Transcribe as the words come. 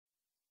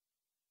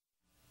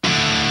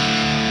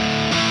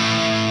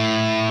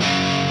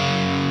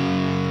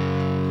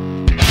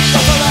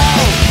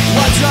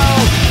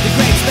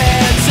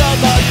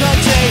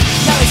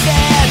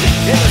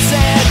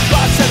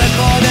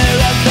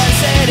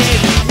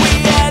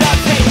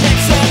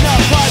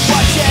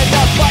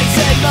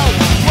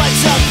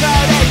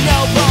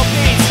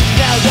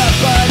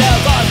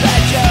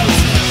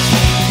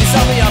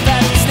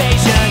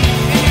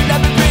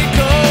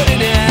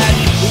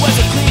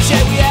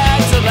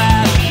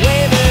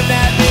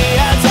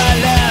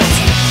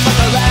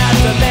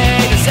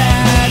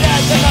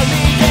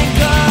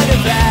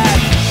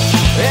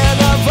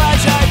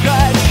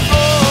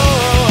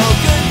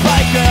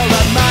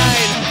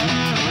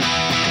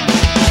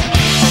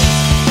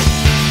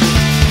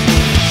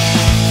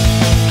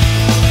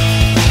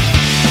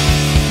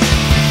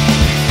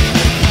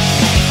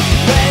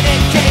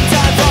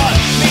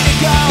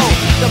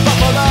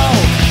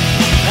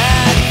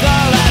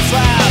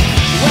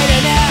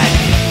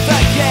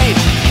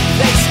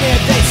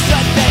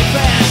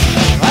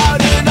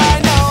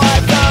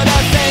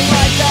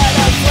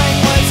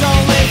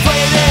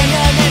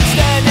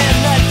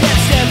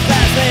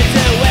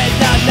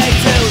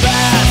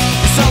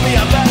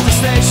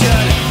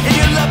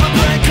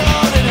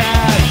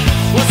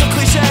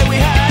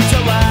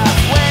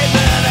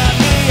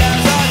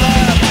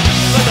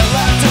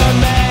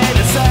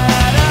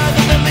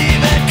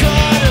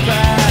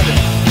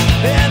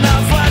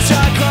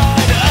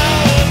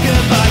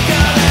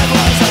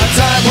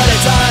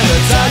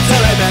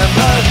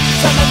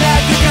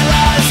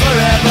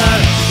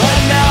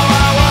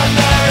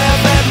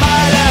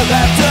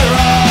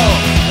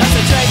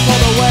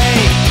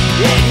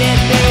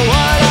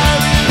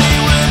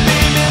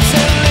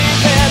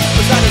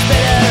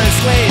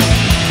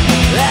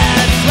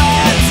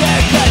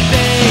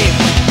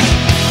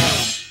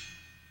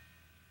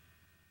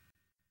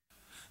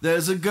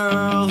There's a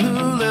girl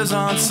who lives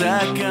on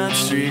 2nd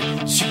Street.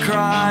 She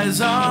cries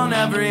on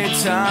every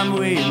time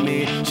we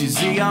meet. She's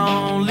the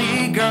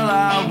only girl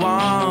I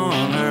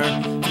want her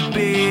to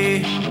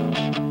be.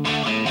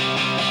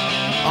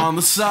 On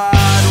the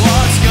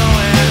sidewalks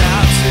going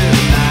out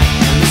tonight,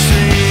 and the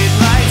street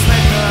lights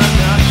make her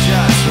look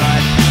just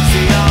right. She's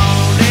the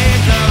only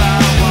girl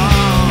I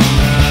want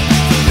her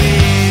to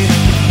be.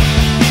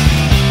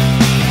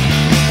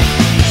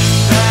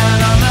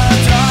 And on the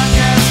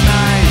darkest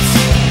nights,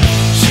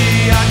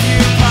 she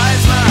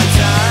occupies my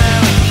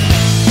time.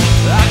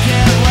 I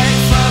can't wait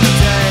for the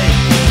day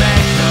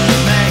to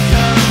make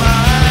her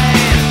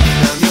mine.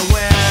 From your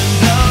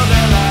window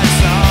the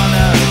lights on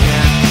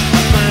again. I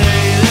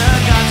pray to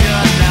God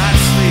you're not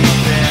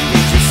sleeping.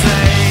 Would you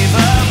save a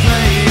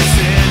place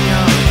in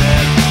your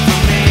bed for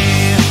me?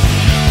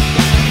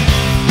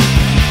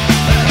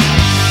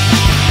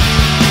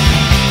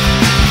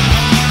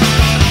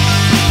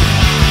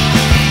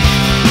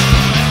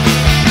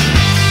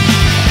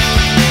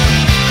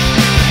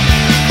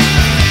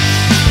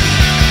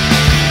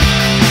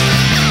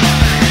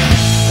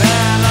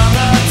 And on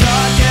the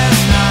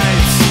darkest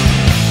nights,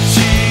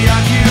 she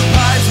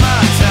occupies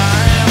my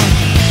time.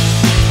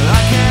 I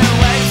can't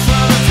wait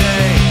for the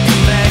day to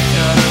make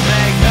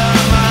her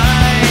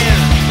mine.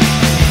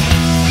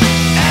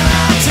 And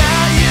I'll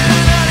tell you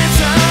that it's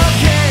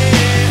okay.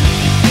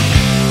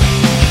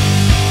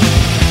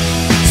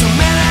 So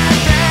many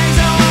things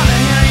I wanna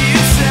hear you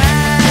say.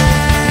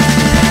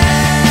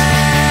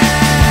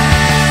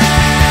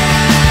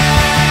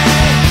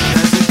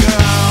 There's a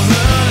girl who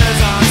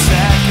lives on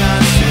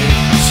 2nd Street.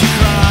 She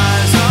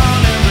cries on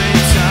every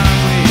time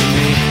we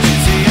meet.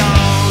 She's the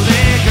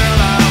only girl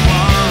I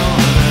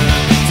want her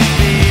to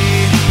be.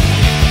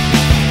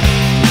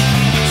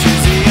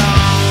 She's the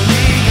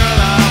only girl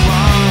I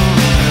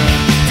want her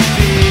to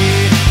be.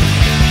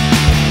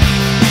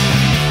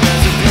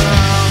 There's a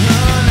girl who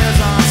lives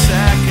on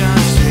 2nd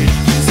Street.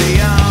 She's the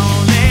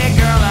only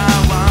girl I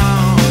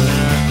want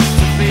her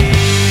to be.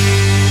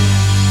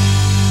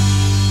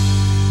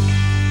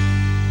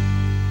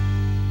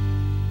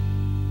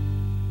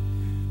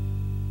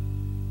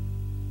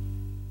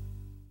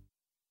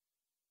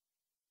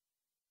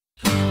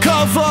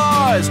 Cold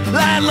floors,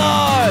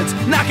 landlords,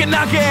 knocking,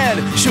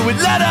 knocking. Should we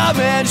let them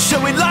in?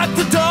 Should we lock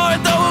the door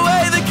and throw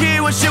away the key?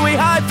 Or should we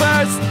hide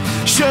first?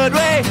 Should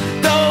we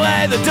throw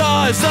away the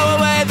doors, throw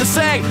away the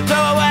sink,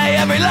 throw away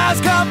every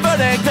last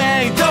comforting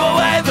thing, throw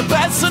away the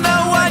bed so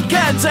no one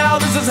can tell?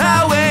 This is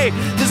how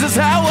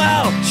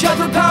well. Shut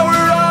the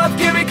power off,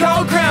 give me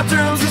cold cramped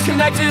rooms,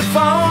 disconnected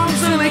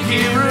phones and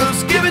leaky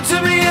roofs. Give it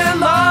to me in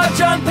large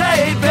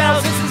unpaid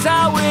bills. This is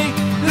how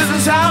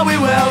we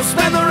will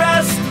spend the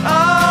rest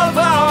of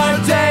our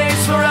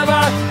days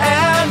forever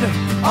and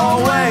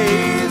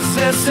always.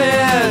 This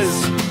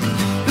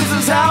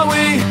is how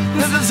we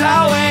live.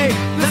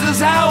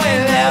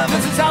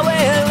 This is how we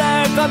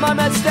learn from our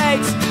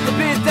mistakes,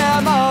 repeat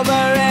them over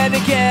and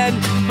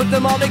again. Put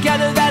them all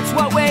together, that's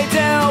what we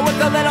do.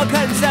 With a little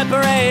curtain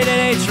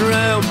separated each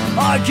room.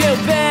 Argue,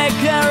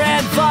 bicker,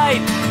 and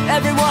fight.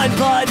 Everyone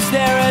plots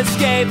their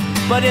escape,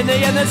 but in the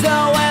end there's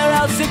nowhere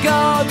else to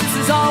go. This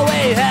is all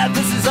we have,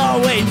 this is all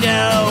we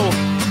know.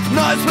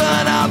 Noise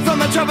spilling out from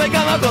the traffic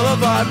on the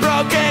boulevard.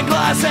 Broken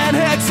glass and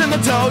hicks in the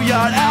tow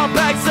yard.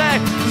 Outback say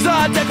it's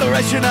a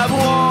declaration of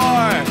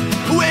war.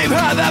 We've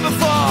heard that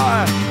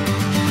before.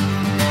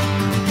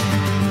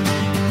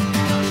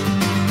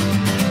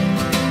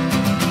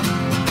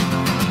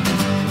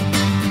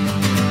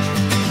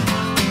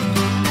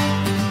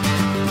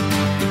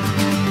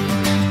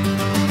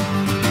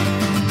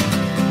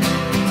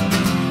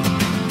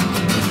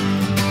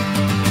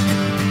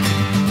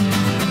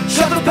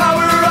 Shut the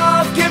power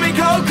off, give me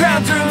cold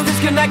cramped rooms,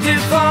 disconnected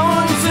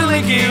phones and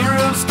leaky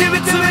roofs. Give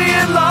it to me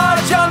in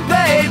large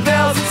unpaid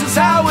bills. This is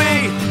how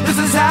we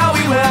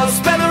will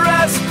spend the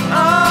rest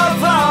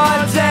of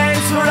our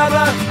days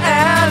forever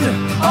and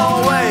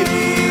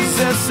always.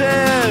 This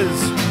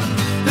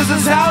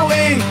is how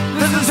we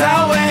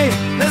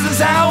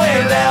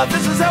live.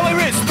 This is how we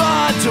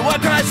respond to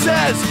what Christ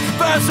says.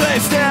 First we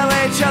steal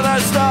each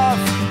other's stuff,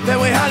 then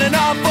we hide in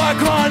all four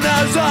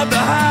corners of the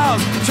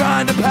house,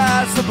 trying to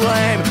pass the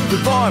blame. We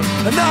form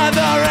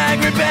another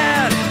angry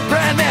band.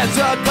 Brandman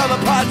took all the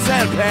pots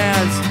and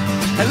pans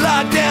and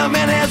locked them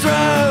in his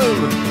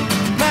room.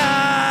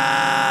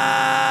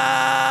 Now,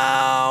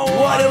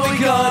 what are we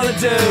gonna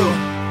do?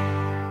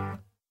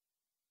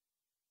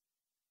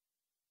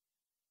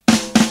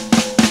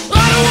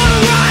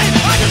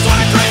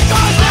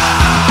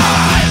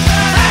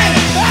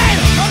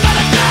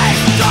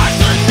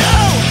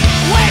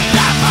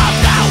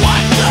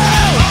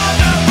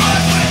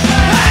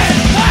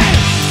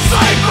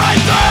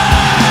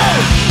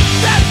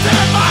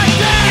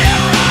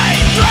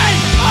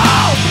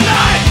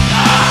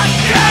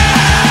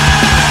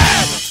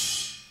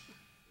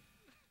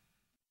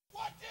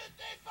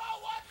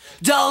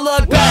 Don't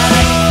look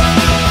back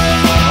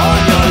on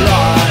your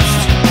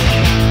lost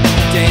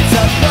days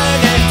of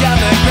burning down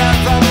the ground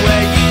from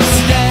where you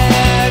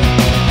stand.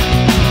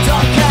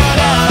 Don't count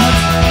out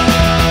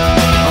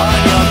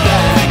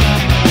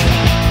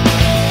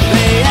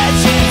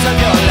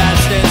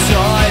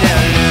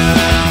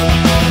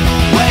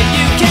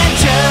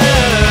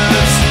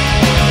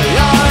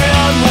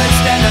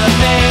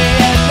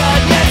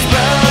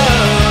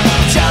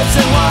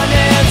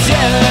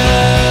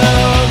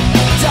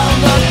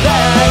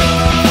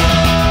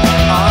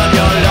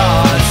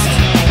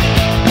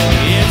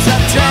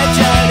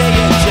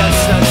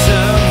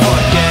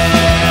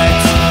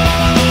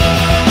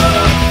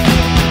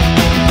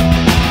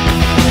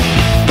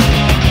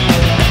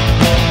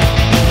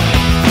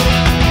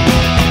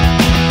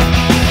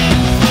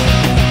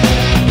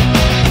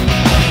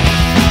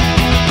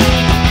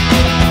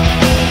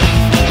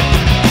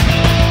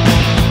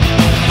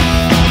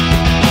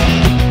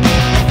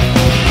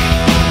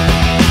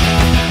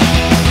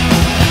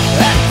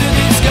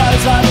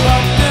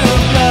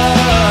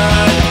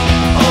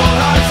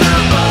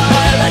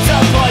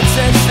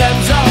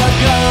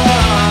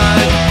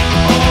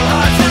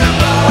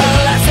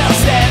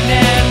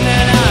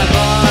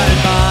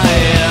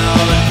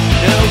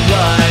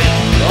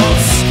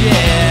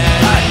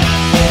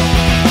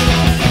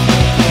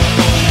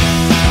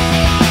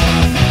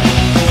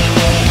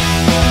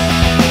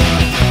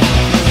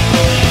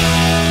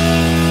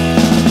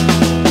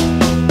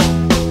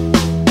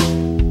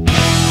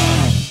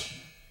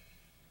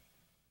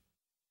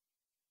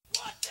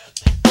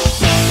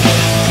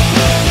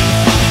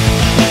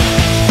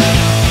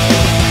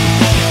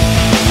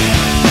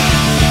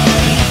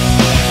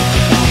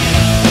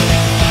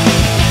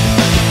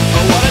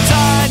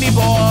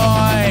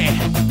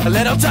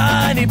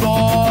tiny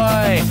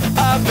boy.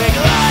 A big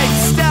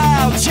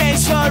lifestyle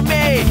change for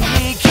me.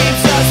 He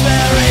keeps us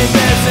very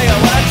busy.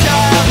 What a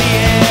child he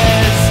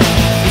is.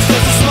 It's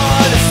just the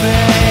smallest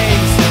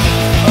things.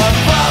 Of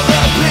all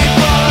the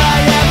people I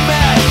have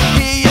met,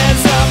 he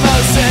is the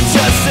most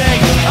interesting.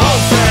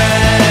 Old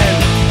friend,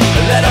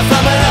 a letter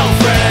from an old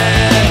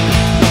friend.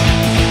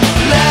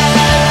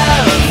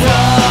 Letter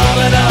from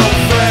an old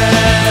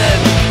friend.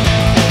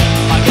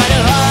 I got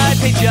a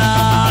high-paid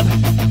job,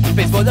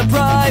 pays for the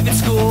private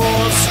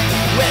schools.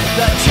 With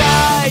the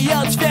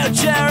child's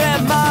future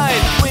in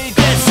mind, we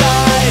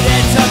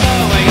decided to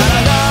moving on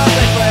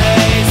another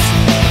place.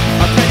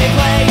 A pretty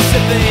place to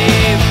be.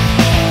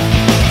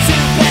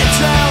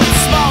 2-bedroom,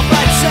 small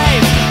but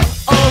safe,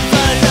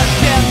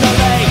 overlooking the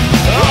lake.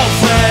 Old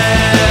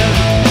friend,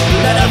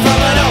 letter from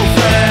an old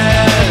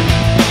friend.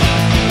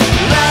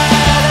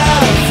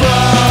 Letter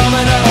from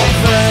an old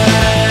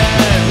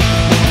friend.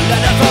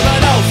 Letter from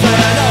an old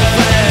friend, old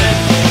friend.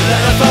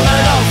 Letter from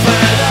an old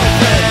friend, old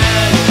friend.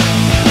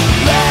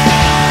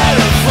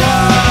 Letter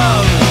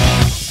from.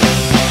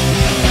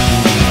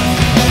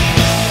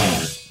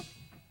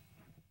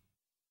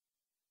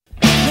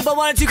 If I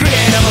wanted to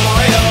create a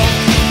memorial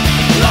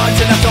large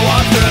enough to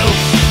walk through,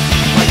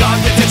 like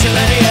architecture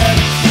linear,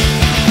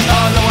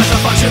 otherwise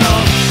unfunctional,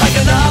 like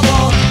a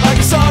novel, like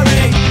a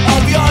story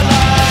of your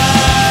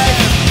life.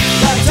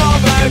 Like tall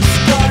birds,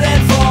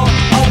 garden full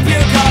of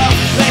pure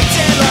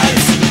LinkedIn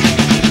lights.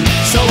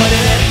 So what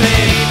did it be?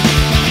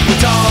 The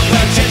tall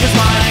bird changed his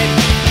mind.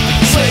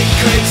 Sweet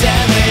creeks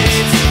and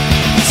leaves,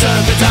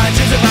 serpentine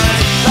changes his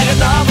mind. Like a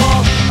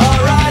novel, a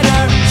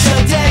writer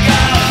should dig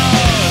out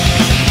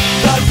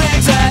the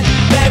things that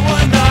they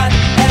would not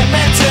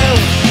admit to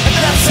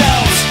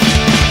themselves.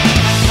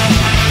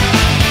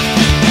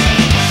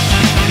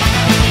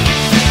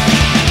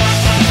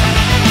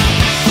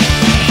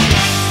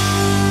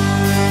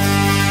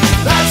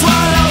 That's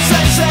what else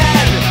I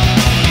said.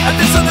 And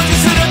there's something you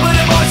should have put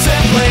it more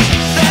simply.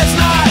 There's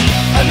not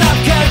enough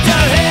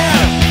character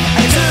here,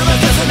 and too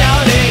much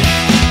personality.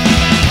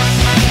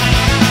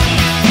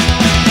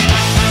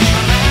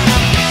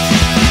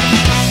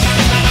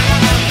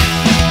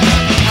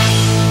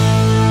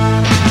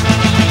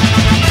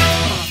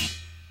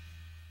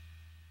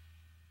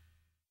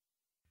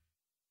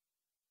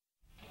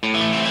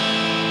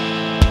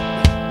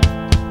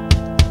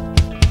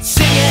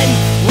 Singing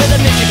with a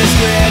mischievous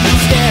grin,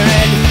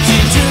 staring, she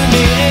drew me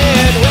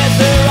in with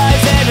her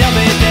eyes and held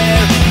me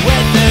there.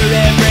 With her,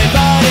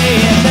 everybody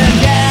in the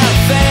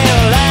cafe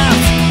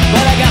laughed,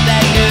 but I got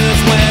that news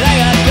when I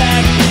got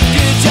back.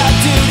 Good job,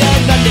 dude,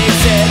 and Monday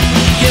said,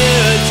 you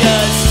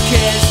just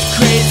kissed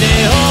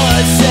Crazyhorse.